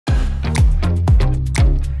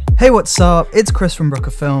Hey, what's up? It's Chris from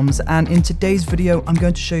Brooker Films, and in today's video I'm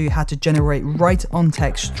going to show you how to generate write-on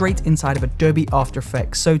text straight inside of Adobe After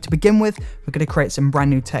Effects. So to begin with, we're going to create some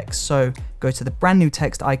brand new text. So go to the brand new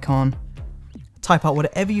text icon, type out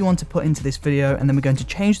whatever you want to put into this video, and then we're going to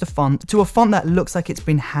change the font to a font that looks like it's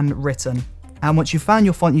been handwritten. And once you've found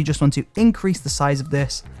your font, you just want to increase the size of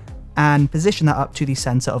this and position that up to the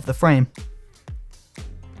center of the frame.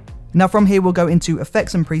 Now from here we'll go into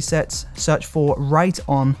Effects and Presets, search for Write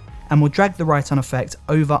On, and we'll drag the write-on effect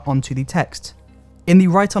over onto the text. In the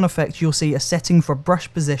write-on effect, you'll see a setting for brush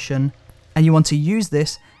position, and you want to use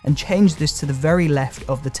this and change this to the very left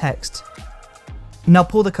of the text. Now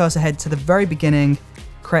pull the cursor head to the very beginning,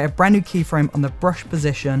 create a brand new keyframe on the brush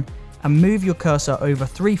position, and move your cursor over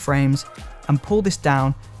 3 frames and pull this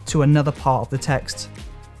down to another part of the text.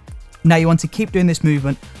 Now you want to keep doing this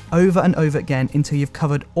movement over and over again until you've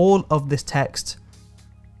covered all of this text.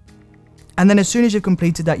 And then as soon as you've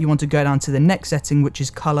completed that, you want to go down to the next setting, which is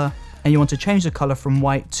color, and you want to change the color from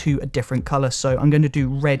white to a different color. So I'm going to do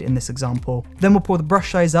red in this example. Then we'll pull the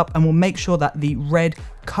brush size up and we'll make sure that the red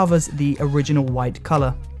covers the original white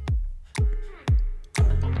color.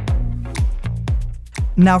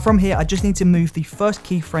 Now from here, I just need to move the first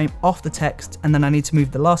keyframe off the text, and then I need to move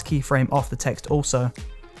the last keyframe off the text also.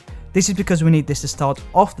 This is because we need this to start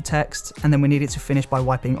off the text, and then we need it to finish by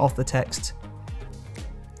wiping off the text.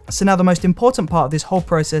 So now the most important part of this whole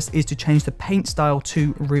process is to change the paint style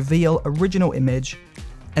to reveal original image,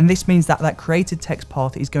 and this means that that created text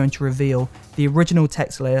path is going to reveal the original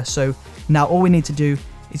text layer. So now all we need to do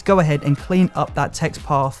is go ahead and clean up that text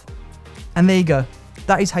path, and there you go.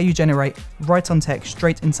 That is how you generate write-on text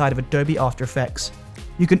straight inside of Adobe After Effects.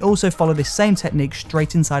 You can also follow this same technique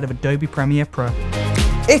straight inside of Adobe Premiere Pro.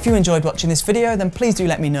 If you enjoyed watching this video, then please do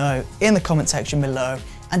let me know in the comment section below.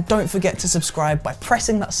 And don't forget to subscribe by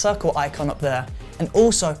pressing that circle icon up there. And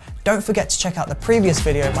also, don't forget to check out the previous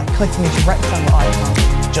video by clicking this rectangle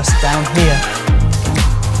icon just down here.